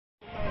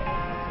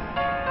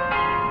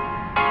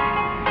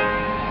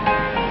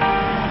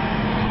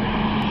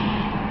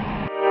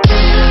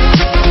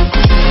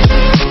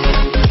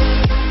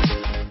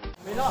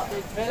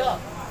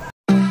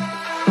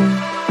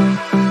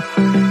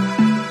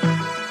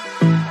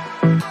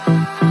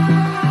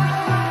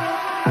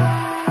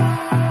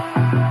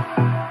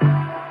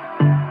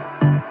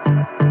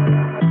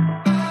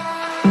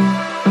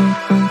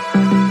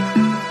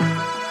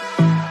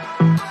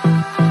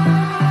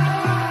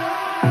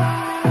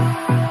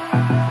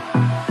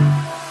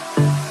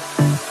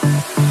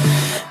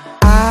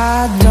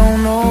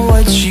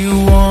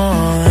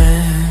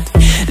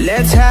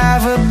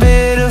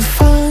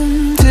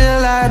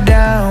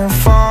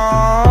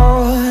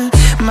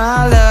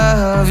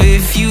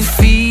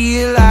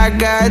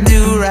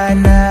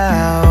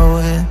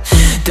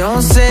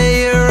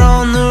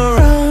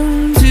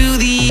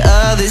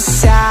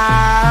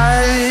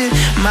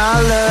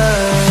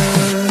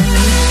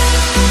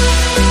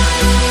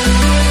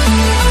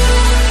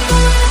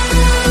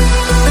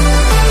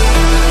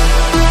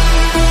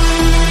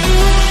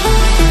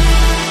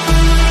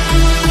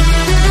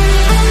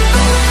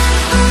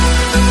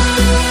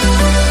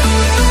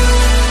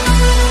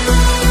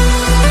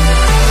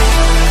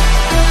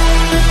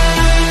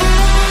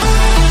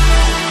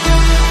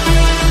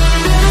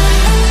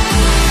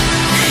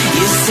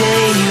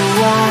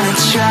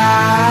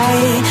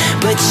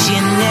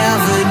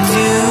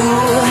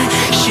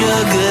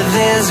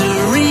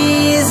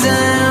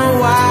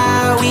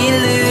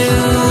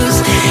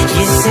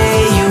You say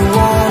you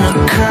wanna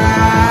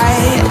cry,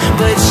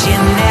 but you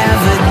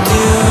never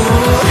do.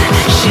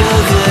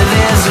 Sugar,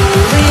 there's a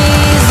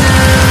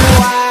reason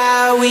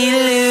why we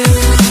lose.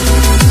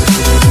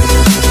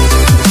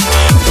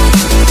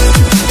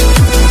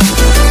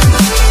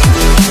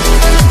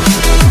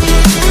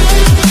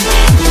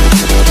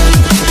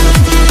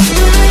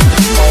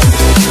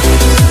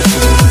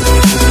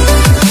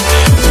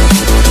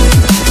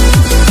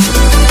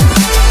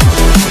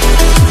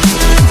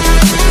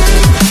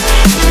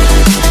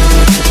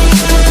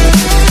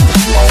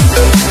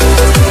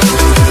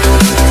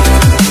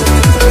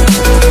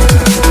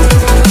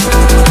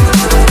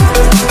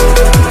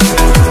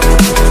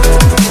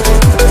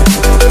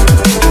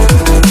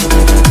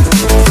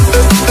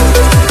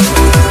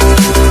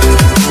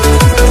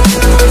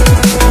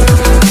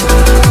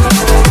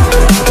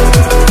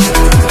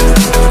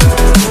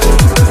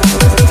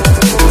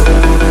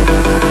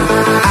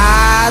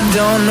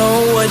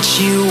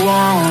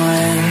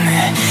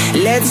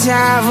 Let's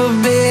have a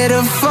bit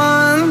of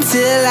fun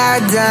till I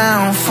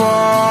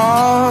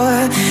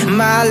downfall.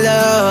 My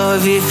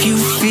love, if you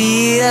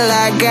feel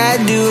like I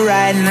do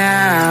right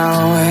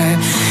now,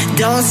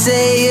 don't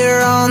say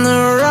you're on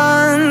the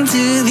run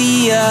to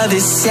the other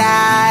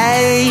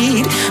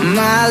side.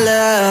 My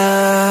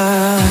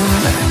love,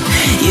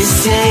 you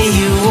say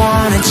you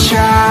wanna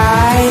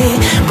try,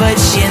 but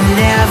you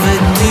never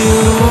do.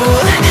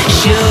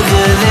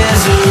 Sugar,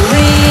 there's a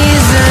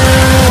reason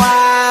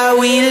why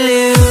we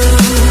lose.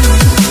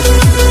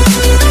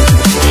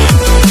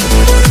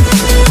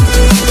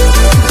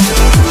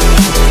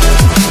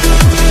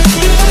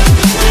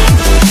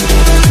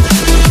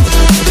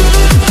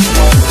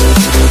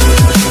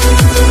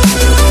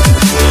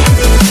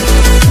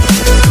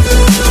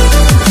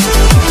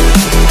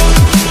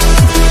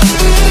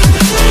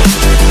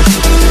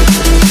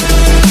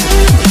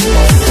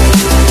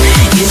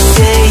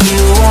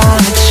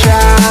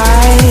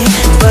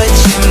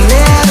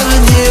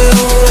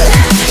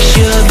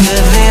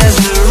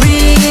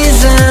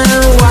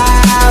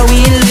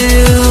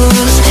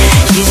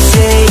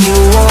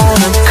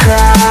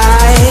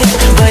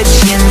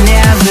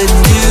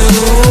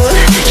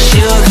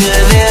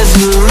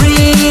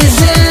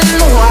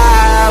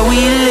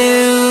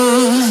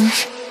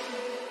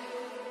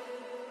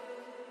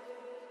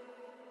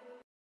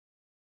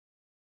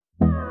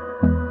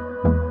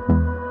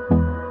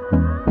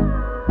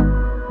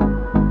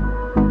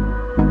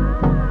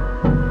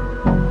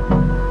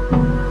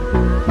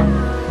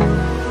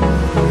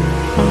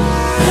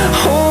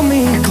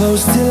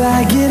 Till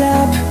I get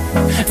up,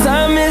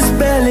 time is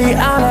barely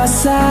on our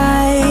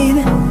side.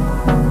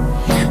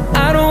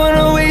 I don't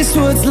wanna waste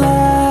what's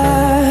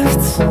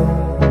left.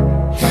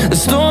 The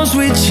storms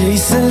we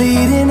chase are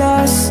leading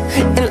us,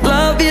 and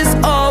love is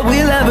all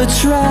we'll ever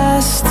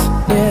trust.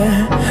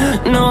 Yeah,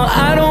 no,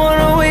 I don't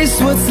wanna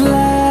waste what's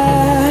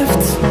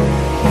left.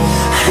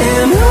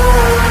 And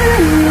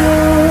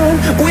on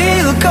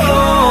we'll go,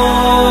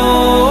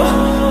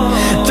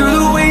 through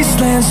the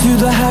wastelands, through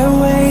the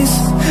highways,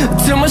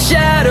 till my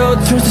shadow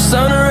turns to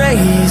sun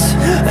rays.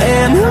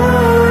 And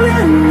on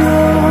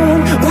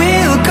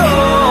we'll go,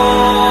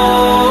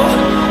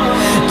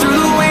 through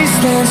the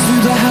wastelands,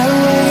 through the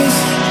highways,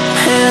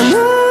 and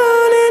on.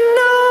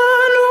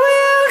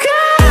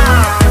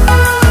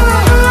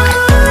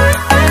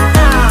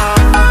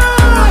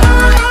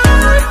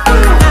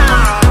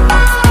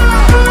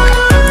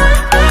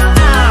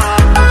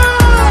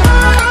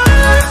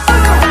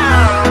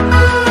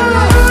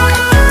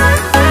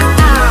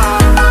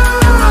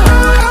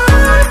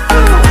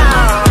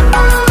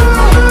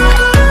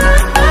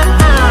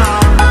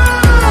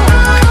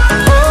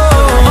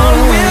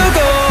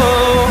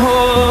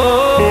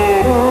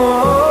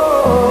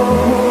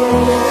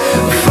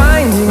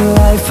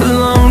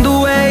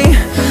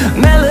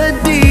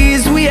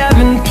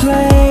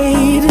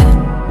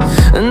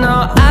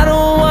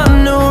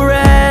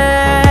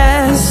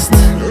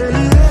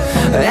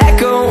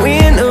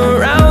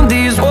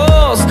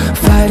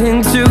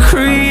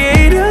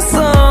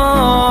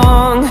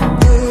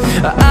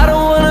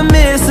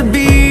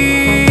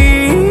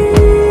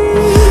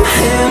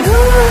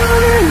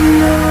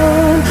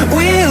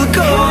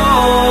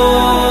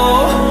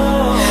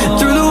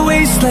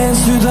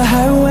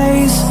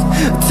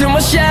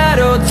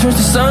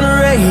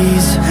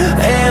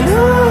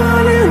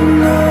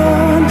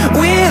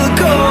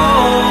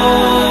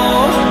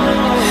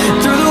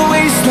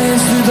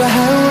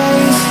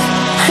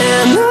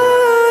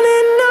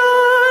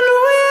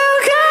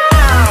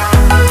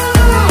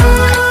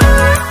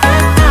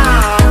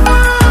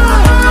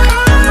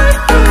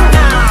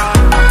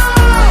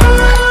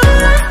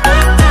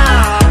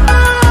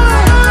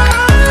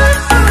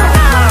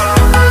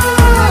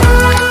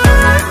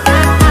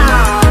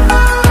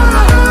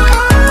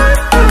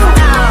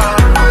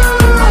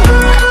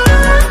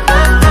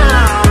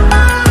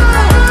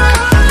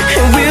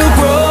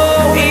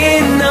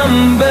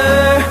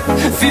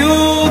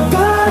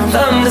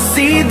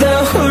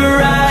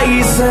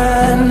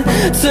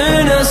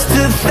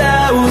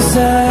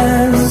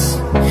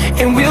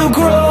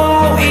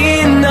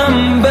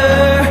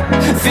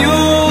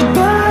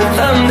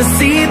 to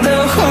see the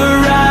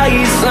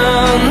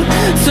horizon,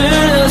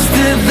 turn us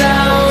to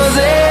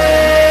thousands.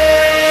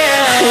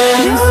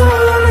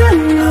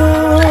 And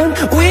on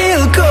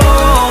we'll go,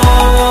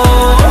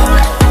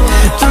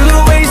 through the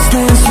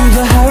wastelands, through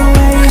the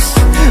highways,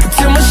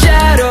 till my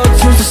shadow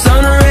turns to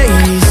sun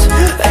rays.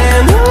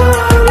 And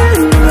on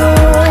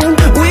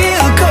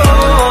we'll go,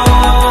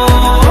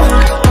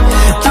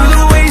 through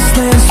the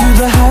wastelands, through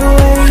the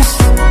highways.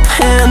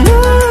 And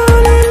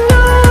on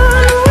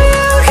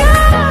we'll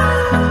go.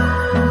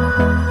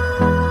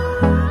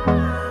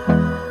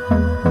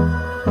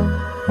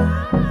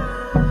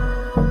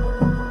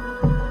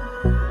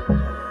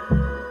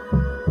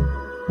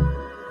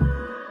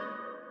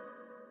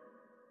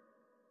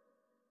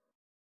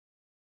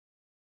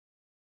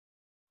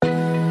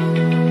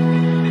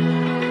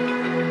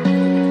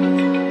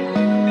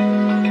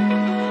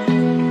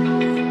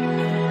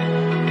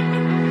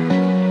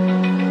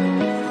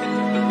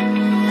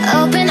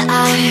 Open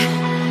eye,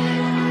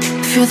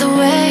 feel the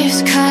waves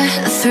cut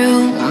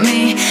through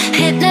me,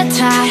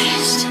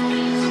 hypnotized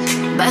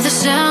by the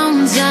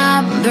sounds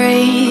I'm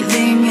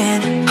breathing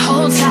in.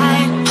 Hold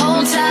tight,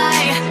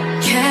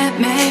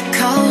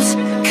 chemicals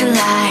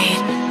collide.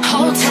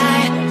 Hold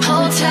tight,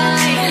 hold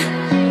tight,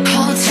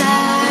 hold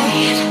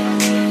tight.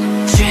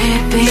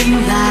 Dripping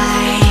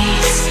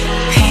lights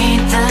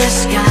paint the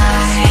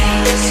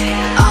skies,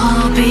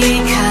 all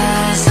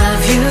because of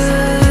you.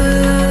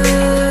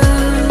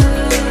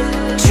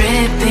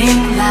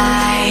 Dripping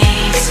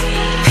lights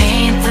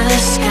paint the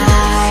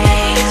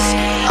skies,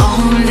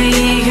 only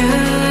you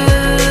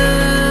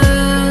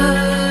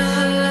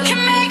can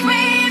make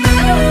me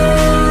move.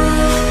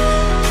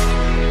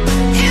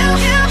 You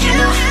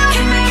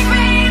can make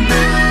me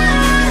move.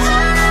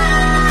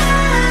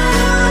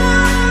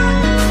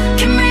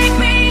 Can make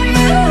me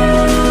move.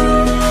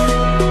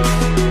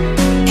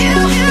 You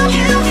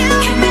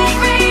can make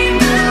me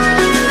move.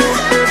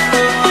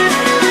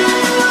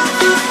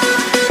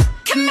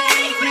 Can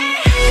make me.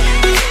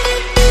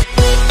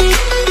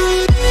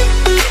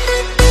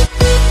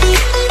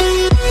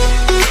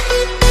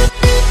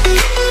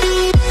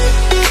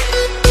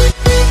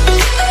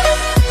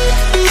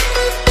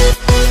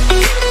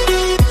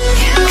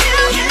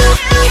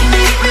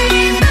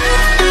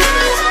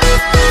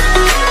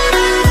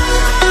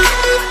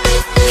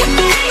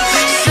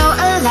 So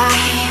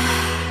alive,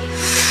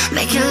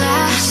 make it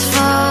last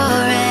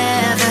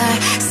forever.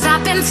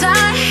 Stop in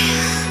time,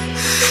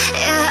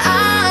 yeah,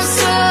 I'm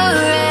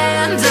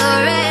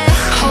surrendering.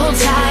 Hold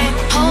tight,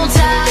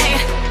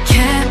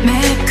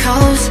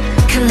 chemicals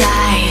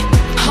collide.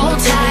 Hold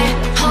tight,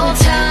 hold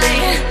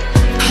tight,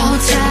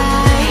 hold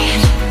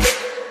tight.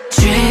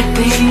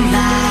 Dripping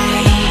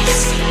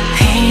lights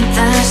paint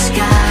the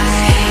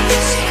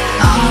skies,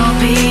 all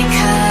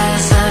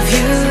because of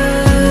you.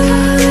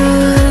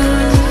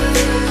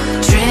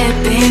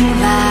 Dripping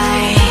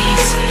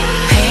lights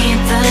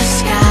paint the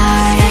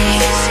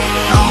skies,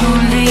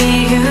 only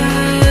you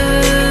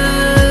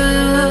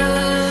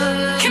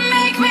can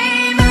make me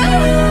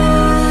move.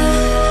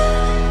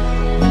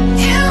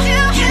 You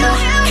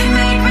can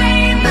make me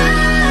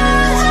move.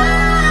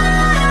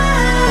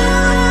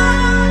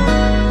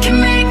 Can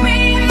make me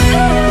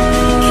move.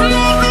 Can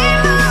make me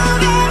move.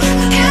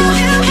 You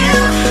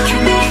can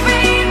make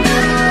me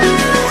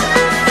move.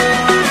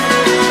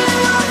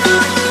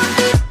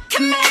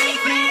 Can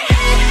make me.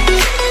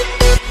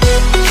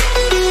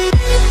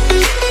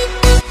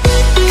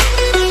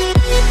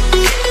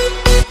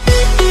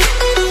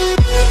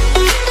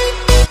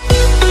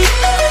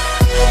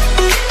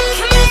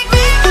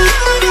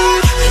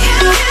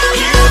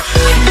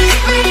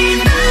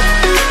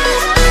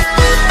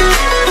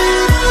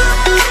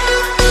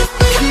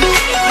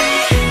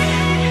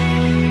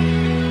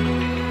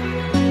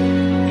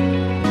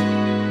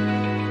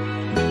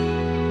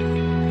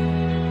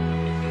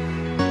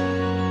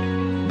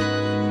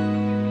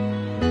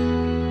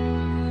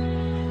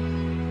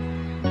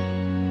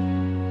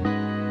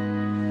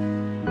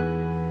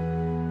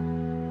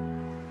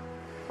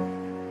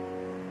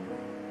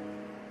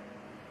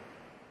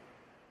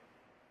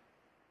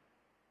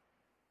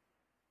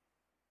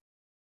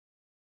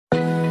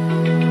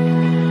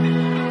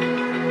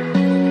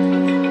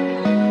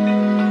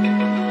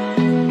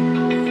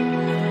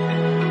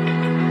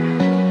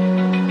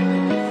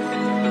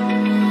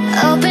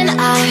 Open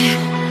eye,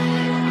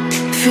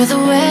 feel the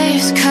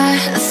waves cut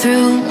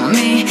through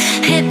me,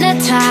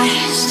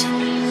 hypnotized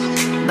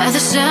by the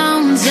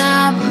sounds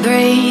I'm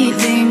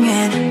breathing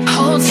in.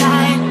 Hold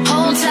tight,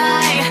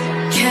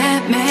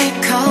 chemicals